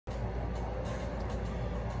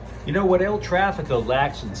You know what El Trafico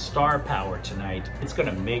lacks in star power tonight, it's going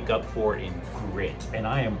to make up for it in grit, and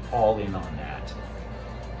I am all in on that.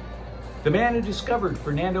 The man who discovered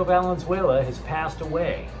Fernando Valenzuela has passed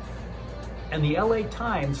away, and the LA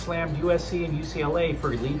Times slammed USC and UCLA for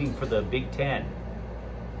leaving for the Big Ten,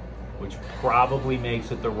 which probably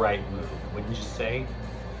makes it the right move, wouldn't you say?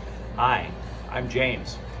 Hi, I'm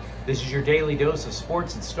James. This is your daily dose of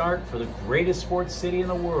sports and start for the greatest sports city in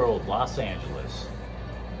the world, Los Angeles.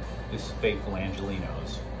 This is faithful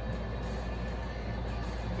Angelenos.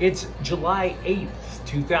 It's July 8th,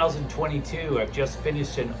 2022. I've just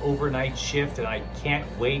finished an overnight shift and I can't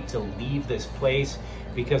wait to leave this place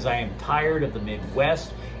because I am tired of the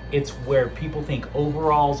Midwest. It's where people think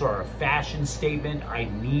overalls are a fashion statement. I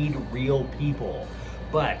need real people.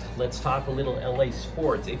 But let's talk a little LA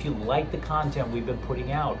sports. If you like the content we've been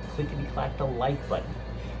putting out, clickety-clack the like button.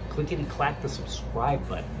 Clickety-clack the subscribe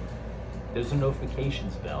button. There's a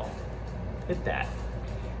notifications bell. Hit that.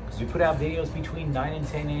 Because we put out videos between 9 and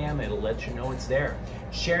 10 a.m. It'll let you know it's there.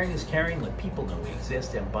 Sharing is caring. Let people know we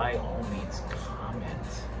exist. And by all means,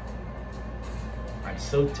 comment. I'm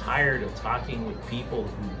so tired of talking with people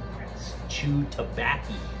who chew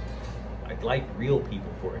tobacco. I'd like real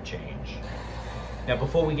people for a change. Now,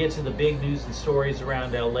 before we get to the big news and stories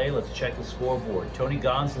around LA, let's check the scoreboard. Tony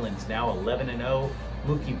Gonsolin's now 11-0.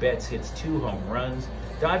 Mookie Betts hits 2 home runs.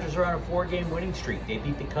 Dodgers are on a 4-game winning streak. They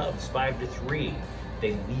beat the Cubs 5-3.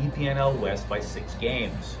 They lead the NL West by 6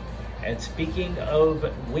 games. And speaking of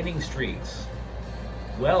winning streaks,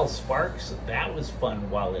 well, Sparks, that was fun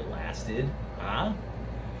while it lasted, huh?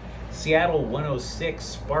 Seattle 106,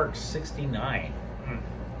 Sparks 69.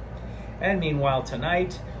 And meanwhile,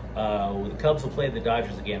 tonight, the Cubs will play the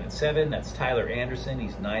Dodgers again at 7. That's Tyler Anderson.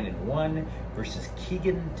 He's 9-1 versus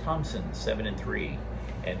Keegan Thompson, 7-3.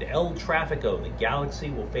 And El Trafico, the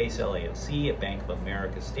Galaxy, will face LAFC at Bank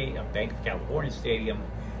of California Stadium.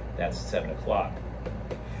 That's 7 o'clock.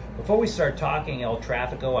 Before we start talking El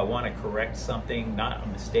Trafico, I want to correct something, not a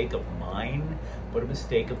mistake of mine, but a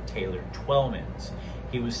mistake of Taylor Twellman's.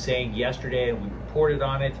 He was saying yesterday, and we reported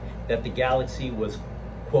on it, that the Galaxy was,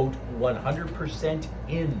 quote, 100%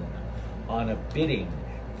 in on a bidding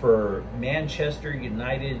for Manchester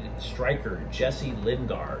United striker Jesse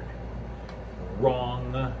Lingard.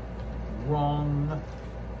 Wrong.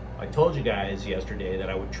 I told you guys yesterday that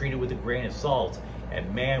I would treat it with a grain of salt,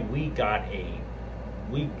 and man, we got a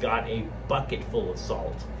bucket full of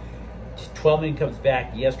salt. Twellman comes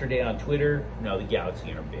back yesterday on Twitter. No, the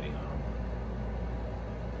Galaxy are bidding on him.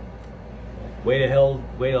 Way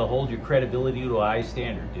to hold your credibility to a high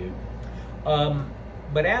standard, dude.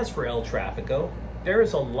 But as for El Trafico, there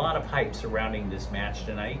is a lot of hype surrounding this match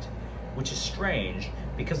tonight, which is strange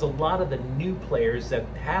because a lot of the new players that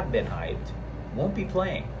have been hyped won't be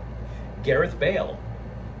playing. Gareth Bale,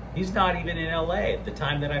 he's not even in LA at the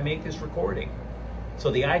time that I make this recording.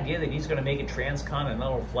 So the idea that he's going to make a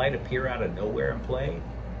transcontinental flight appear out of nowhere and play,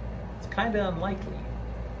 it's kind of unlikely.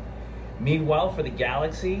 Meanwhile, for the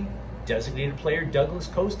Galaxy, designated player Douglas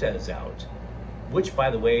Costa is out, which,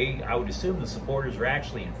 by the way, I would assume the supporters are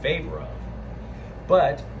actually in favor of.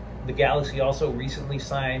 But the Galaxy also recently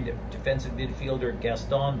signed defensive midfielder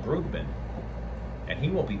Gaston Brugman, and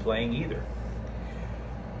he won't be playing either.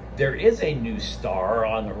 There is a new star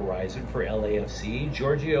on the horizon for LAFC.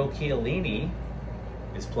 Giorgio Chiellini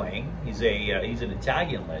is playing. He's an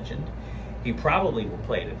Italian legend. He probably will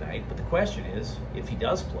play tonight, but the question is, if he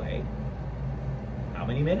does play, how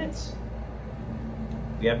many minutes?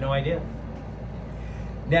 We have no idea.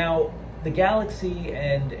 Now, the Galaxy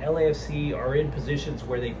and LAFC are in positions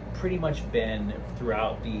where they've pretty much been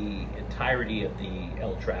throughout the entirety of the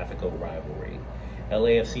El Trafico rivalry.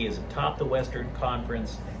 LAFC is atop the Western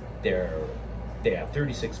Conference. They have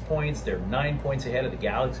 36 points. They're 9 points ahead of the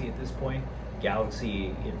Galaxy at this point.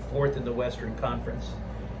 Galaxy in 4th in the Western Conference.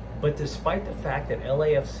 But despite the fact that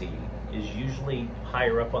LAFC is usually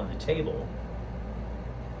higher up on the table,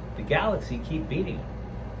 the Galaxy keep beating them.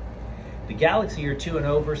 The Galaxy are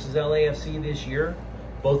 2-0 versus LAFC this year.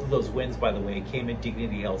 Both of those wins, by the way, came at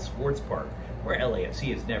Dignity Health Sports Park, where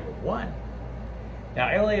LAFC has never won. Now,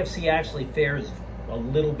 LAFC actually fares a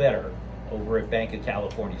little better over at Bank of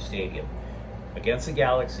California Stadium. Against the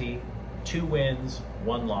Galaxy, 2 wins,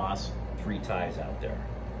 1 loss, 3 ties out there.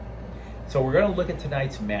 So we're going to look at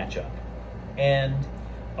tonight's matchup. And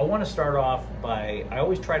I want to start off by, I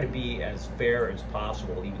always try to be as fair as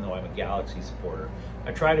possible, even though I'm a Galaxy supporter.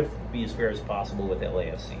 I try to be as fair as possible with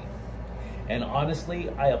LAFC. And honestly,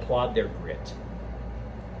 I applaud their grit.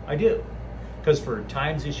 I do. Because for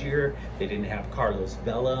times this year, they didn't have Carlos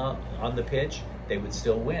Vela on the pitch, they would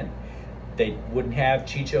still win. They wouldn't have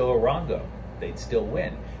Chicho Arango. they'd still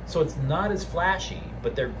win. So it's not as flashy,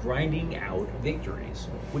 but they're grinding out victories,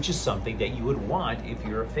 which is something that you would want if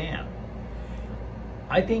you're a fan.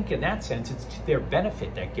 I think in that sense, it's to their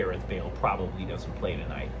benefit that Gareth Bale probably doesn't play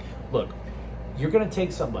tonight. Look, you're going to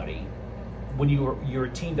take somebody when you're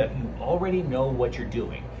a team that you already know what you're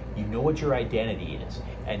doing. You know what your identity is.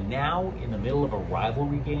 And now, in the middle of a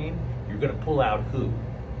rivalry game, you're going to pull out who?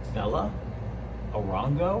 Vela?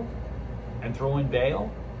 Arango? And throw in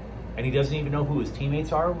Bale? And he doesn't even know who his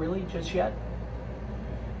teammates are, really, just yet?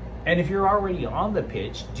 And if you're already on the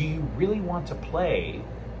pitch, do you really want to play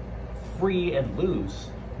free and loose,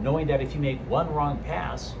 knowing that if you make one wrong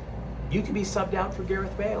pass, you could be subbed out for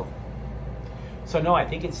Gareth Bale? So no, I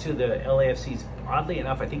think it's to the LAFC's, oddly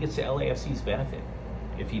enough, I think it's to LAFC's benefit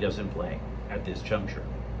if he doesn't play at this juncture.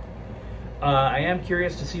 I am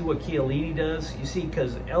curious to see what Chiellini does. You see,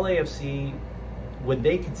 because LAFC, when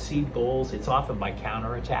they concede goals, it's often by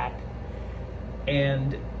counterattack.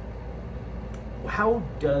 And how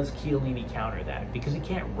does Chiellini counter that? Because he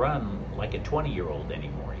can't run like a 20-year-old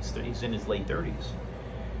anymore. He's in his late 30s.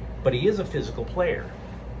 But he is a physical player.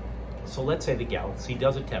 So let's say the Galaxy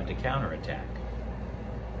does attempt a counterattack.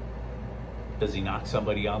 Does he knock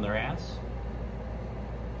somebody on their ass?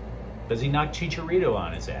 Does he knock Chicharito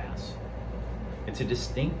on his ass? It's a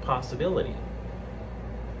distinct possibility.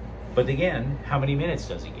 But again, how many minutes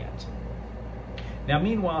does he get? Now,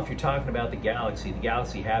 meanwhile, if you're talking about the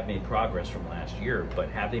Galaxy have made progress from last year, but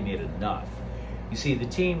have they made enough? You see, the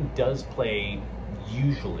team does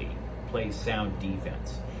usually play sound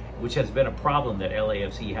defense, which has been a problem that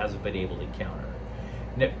LAFC hasn't been able to counter.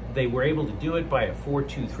 They were able to do it by a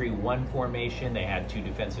 4-2-3-1 formation. They had two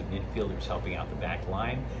defensive midfielders helping out the back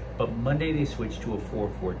line. But Monday they switched to a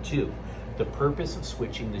 4-4-2. The purpose of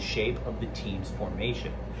switching the shape of the team's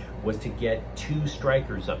formation was to get two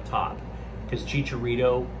strikers up top. Because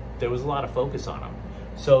Chicharito, there was a lot of focus on him.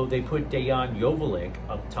 So they put Dejan Joveljic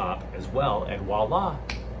up top as well, and voila,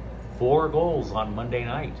 4 goals on Monday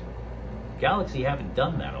night. Galaxy haven't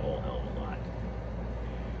done that a whole hell of a lot.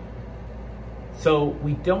 So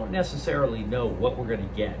we don't necessarily know what we're going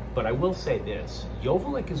to get, but I will say this: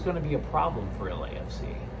 Joveljic is going to be a problem for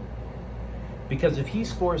LAFC. Because if he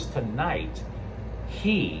scores tonight,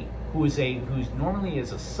 he, who's normally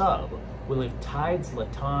is a sub, will have tied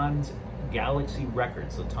Zlatan's Galaxy record,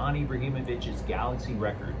 Zlatan Ibrahimovic's Galaxy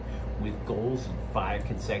record, with goals in 5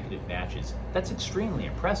 consecutive matches. That's extremely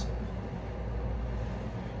impressive.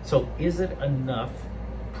 So is it enough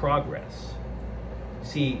progress?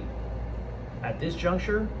 See, at this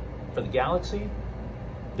juncture, for the Galaxy,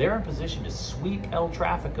 they're in position to sweep El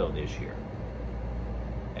Trafico this year.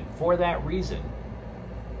 And for that reason,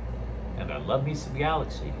 and I love me some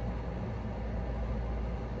Galaxy,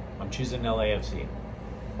 I'm choosing LAFC.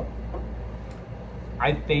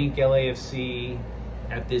 I think LAFC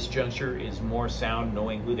at this juncture is more sound,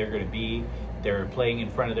 knowing who they're going to be. They're playing in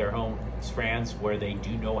front of their home fans, where they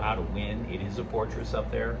do know how to win. It is a fortress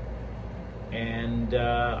up there. And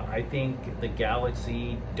I think the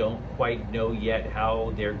Galaxy don't quite know yet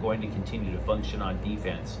how they're going to continue to function on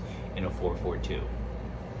defense in a 4-4-2.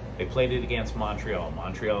 They played it against Montreal.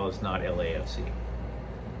 Montreal is not LAFC.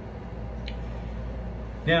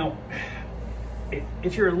 Now,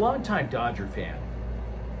 if you're a longtime Dodger fan,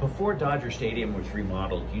 before Dodger Stadium was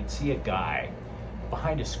remodeled, you'd see a guy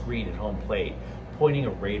behind a screen at home plate pointing a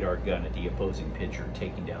radar gun at the opposing pitcher,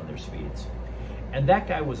 taking down their speeds. And that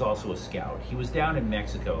guy was also a scout. He was down in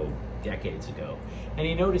Mexico decades ago, and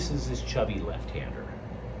he notices this chubby left-hander.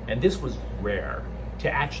 And this was rare,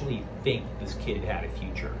 to actually think this kid had a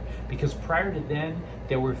future, because prior to then,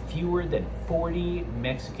 there were fewer than 40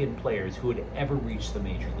 Mexican players who had ever reached the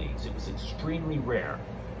major leagues. It was extremely rare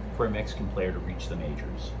for a Mexican player to reach the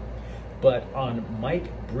majors. But on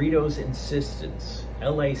Mike Brito's insistence,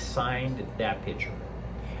 LA signed that pitcher.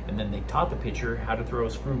 And then they taught the pitcher how to throw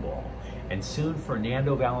a screwball. And soon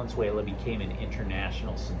Fernando Valenzuela became an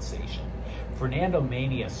international sensation. Fernando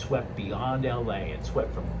Mania swept beyond LA. It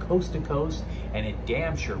swept from coast to coast, and it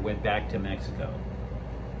damn sure went back to Mexico.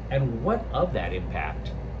 And what of that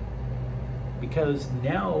impact? Because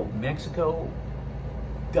now Mexico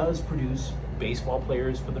does produce baseball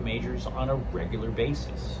players for the majors on a regular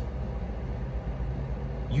basis.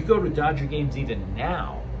 You go to Dodger games even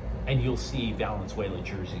now, and you'll see Valenzuela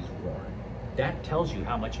jerseys worn. That tells you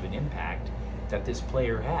how much of an impact that this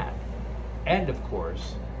player had. And of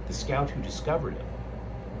course, the scout who discovered him.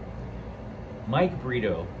 Mike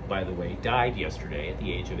Brito, by the way, died yesterday at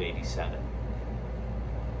the age of 87.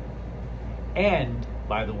 And,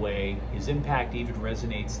 by the way, his impact even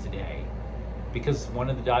resonates today, because one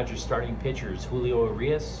of the Dodgers starting pitchers, Julio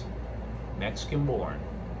Urias, Mexican born.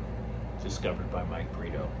 discovered by Mike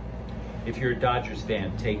Brito. If you're a Dodgers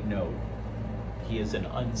fan, take note. He is an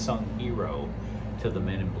unsung hero to the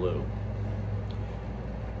Men in Blue.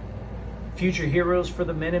 Future heroes for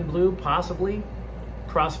the Men in Blue, possibly.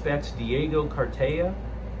 Prospects Diego Cartaya,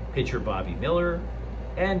 pitcher Bobby Miller,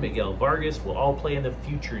 and Miguel Vargas will all play in the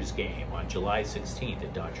Futures game on July 16th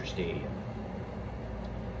at Dodger Stadium.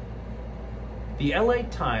 The LA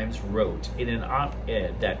Times wrote in an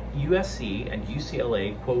op-ed that USC and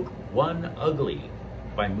UCLA, quote, won ugly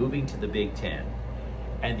by moving to the Big Ten.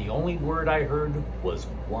 And the only word I heard was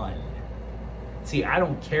won. See, I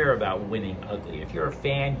don't care about winning ugly. If you're a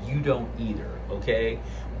fan, you don't either, okay?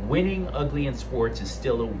 Winning ugly in sports is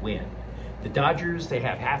still a win. The Dodgers, they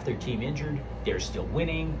have half their team injured. They're still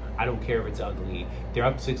winning. I don't care if it's ugly. They're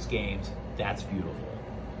up 6 games. That's beautiful.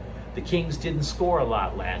 The Kings didn't score a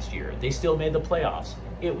lot last year. They still made the playoffs.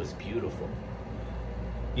 It was beautiful.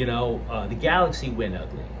 You know, the Galaxy win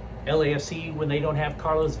ugly. LAFC, when they don't have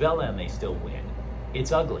Carlos Vela and they still win.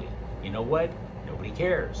 It's ugly. You know what? Nobody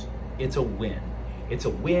cares. It's a win. It's a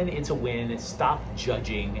win. It's a win. Stop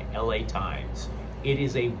judging LA Times. It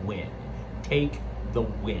is a win. Take the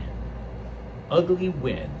win. Ugly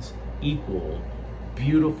wins equal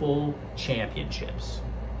beautiful championships.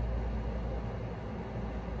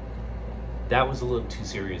 That was a little too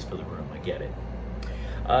serious for the room. I get it.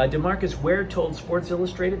 DeMarcus Ware told Sports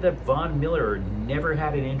Illustrated that Von Miller never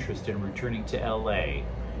had an interest in returning to LA.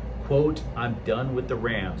 Quote, I'm done with the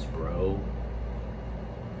Rams, bro.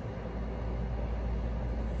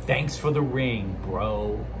 Thanks for the ring,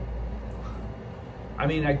 bro. I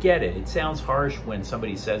mean, I get it. It sounds harsh when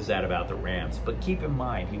somebody says that about the Rams, but keep in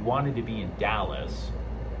mind, he wanted to be in Dallas,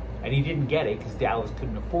 and he didn't get it because Dallas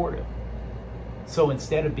couldn't afford him. So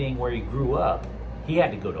instead of being where he grew up, he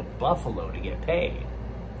had to go to Buffalo to get paid.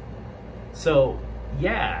 So,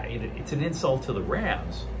 yeah, it's an insult to the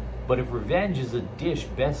Rams, but if revenge is a dish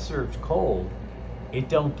best served cold, it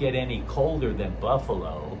don't get any colder than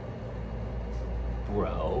Buffalo,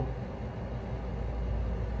 bro.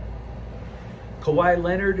 Kawhi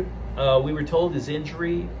Leonard, we were told his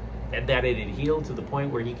injury and that it had healed to the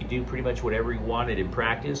point where he could do pretty much whatever he wanted in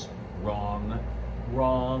practice.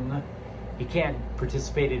 Wrong. He can't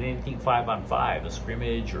participate in anything 5-on-5, a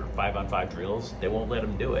scrimmage or 5-on-5 drills. They won't let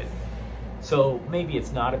him do it. So maybe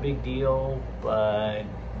it's not a big deal, but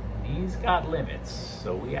he's got limits.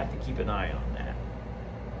 So we have to keep an eye on that.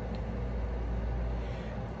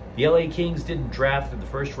 The LA Kings didn't draft in the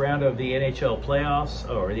first round of the NHL playoffs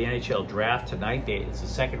or the NHL draft tonight. It's the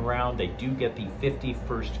second round. They do get the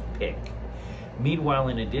 51st pick. Meanwhile,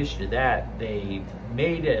 in addition to that, they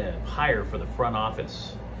made a hire for the front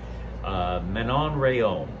office. Manon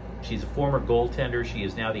Rhéaume. She's a former goaltender. She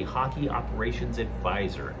is now the hockey operations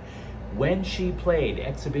advisor. When she played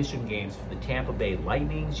exhibition games for the Tampa Bay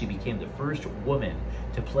Lightning, she became the first woman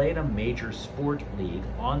to play in a major sport league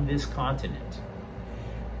on this continent.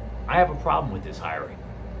 I have a problem with this hiring.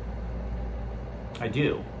 I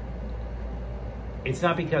do. It's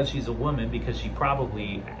not because she's a woman, because she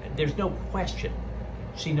probably, there's no question,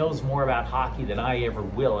 she knows more about hockey than I ever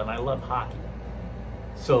will, and I love hockey.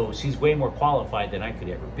 So she's way more qualified than I could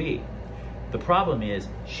ever be. The problem is,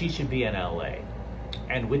 she should be in LA.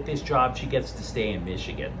 And with this job, she gets to stay in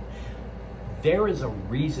Michigan. There is a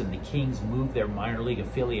reason the Kings moved their minor league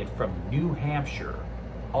affiliate from New Hampshire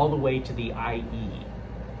all the way to the IE.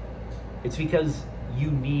 It's because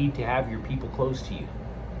you need to have your people close to you.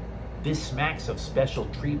 This smacks of special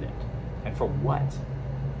treatment. And for what?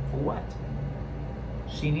 For what?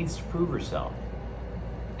 She needs to prove herself.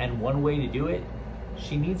 And one way to do it,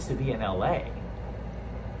 she needs to be in LA.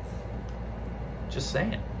 Just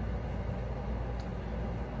saying.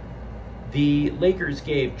 The Lakers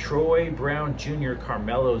gave Troy Brown Jr.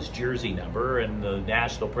 Carmelo's jersey number, and the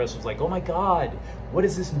national press was like, oh my God, what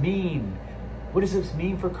does this mean? What does this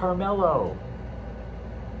mean for Carmelo?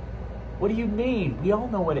 What do you mean? We all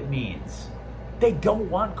know what it means. They don't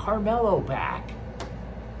want Carmelo back.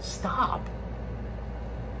 Stop.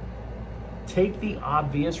 Take the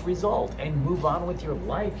obvious result and move on with your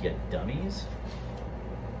life, you dummies.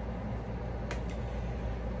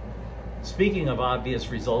 Speaking of obvious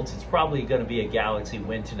results, it's probably going to be a Galaxy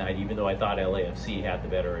win tonight, even though I thought LAFC had the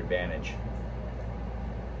better advantage.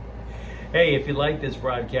 Hey, if you like this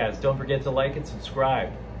broadcast, don't forget to like and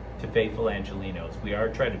subscribe to Faithful Angelenos. We are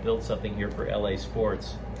trying to build something here for LA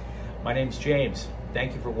sports. My name's James.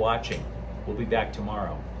 Thank you for watching. We'll be back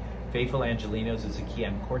tomorrow. Faithful Angelenos is a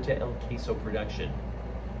Kian Corta El Queso production.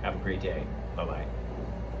 Have a great day. Bye-bye.